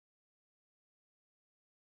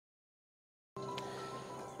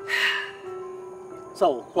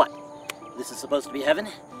So, what? This is supposed to be heaven?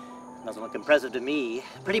 Doesn't look impressive to me.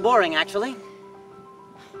 Pretty boring, actually.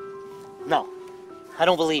 No, I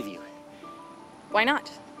don't believe you. Why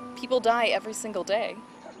not? People die every single day.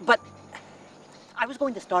 But I was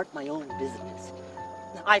going to start my own business.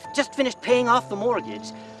 I've just finished paying off the mortgage.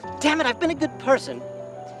 Damn it, I've been a good person.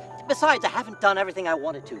 Besides, I haven't done everything I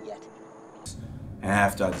wanted to yet. And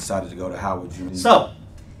after I decided to go to Howard Junior. So,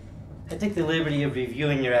 I took the liberty of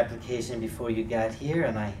reviewing your application before you got here,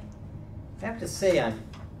 and I have to say I'm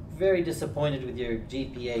very disappointed with your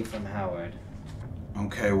GPA from Howard.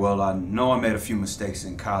 Okay, well, I know I made a few mistakes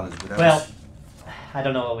in college, but Well, I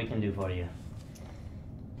don't know what we can do for you.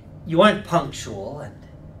 You aren't punctual, and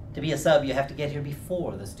to be a sub, you have to get here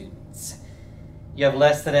before the students. You have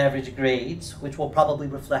less than average grades, which will probably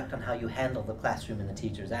reflect on how you handle the classroom in the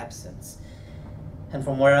teacher's absence. And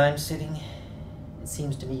from where I'm sitting, it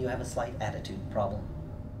seems to me you have a slight attitude problem.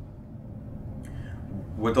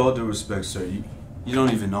 with all due respect, sir, you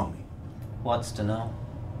don't even know me. What's to know?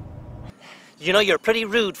 You know, you're pretty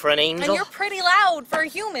rude for an angel. And you're pretty loud for a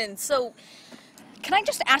human, so... Can I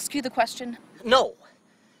just ask you the question? No.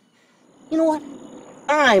 You know what?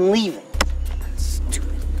 I'm leaving.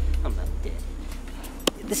 Stupid. I'm not dead.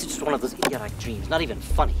 This is just one of those idiotic dreams, not even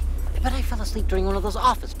funny. I bet I fell asleep during one of those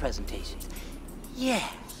office presentations. Yeah,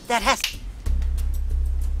 that has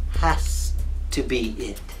to be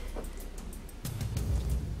it.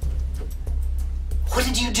 What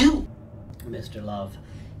did you do? Mr. Love,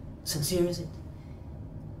 sincere is it?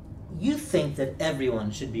 You think that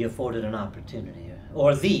everyone should be afforded an opportunity,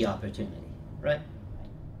 or the opportunity, right?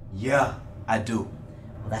 Yeah, I do.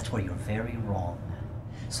 Well, that's where you're very wrong.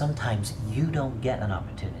 Sometimes you don't get an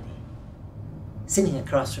opportunity. Sitting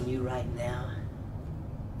across from you right now,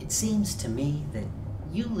 it seems to me that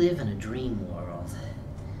you live in a dream world.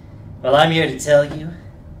 Well, I'm here to tell you,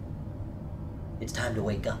 it's time to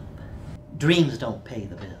wake up. Dreams don't pay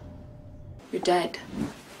the bill. You're dead.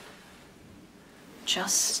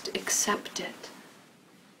 Just accept it.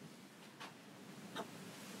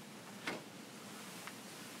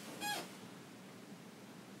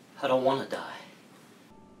 I don't want to die.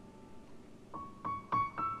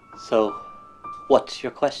 So, what's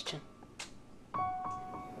your question?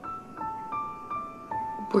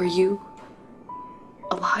 Were you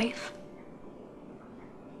alive?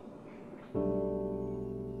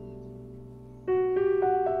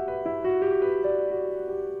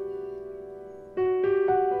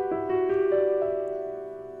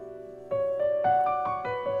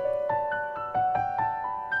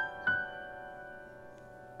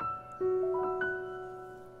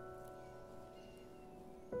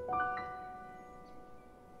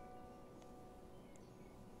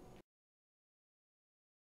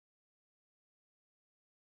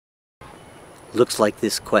 Looks like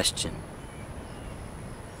this question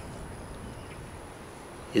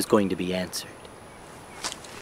is going to be answered.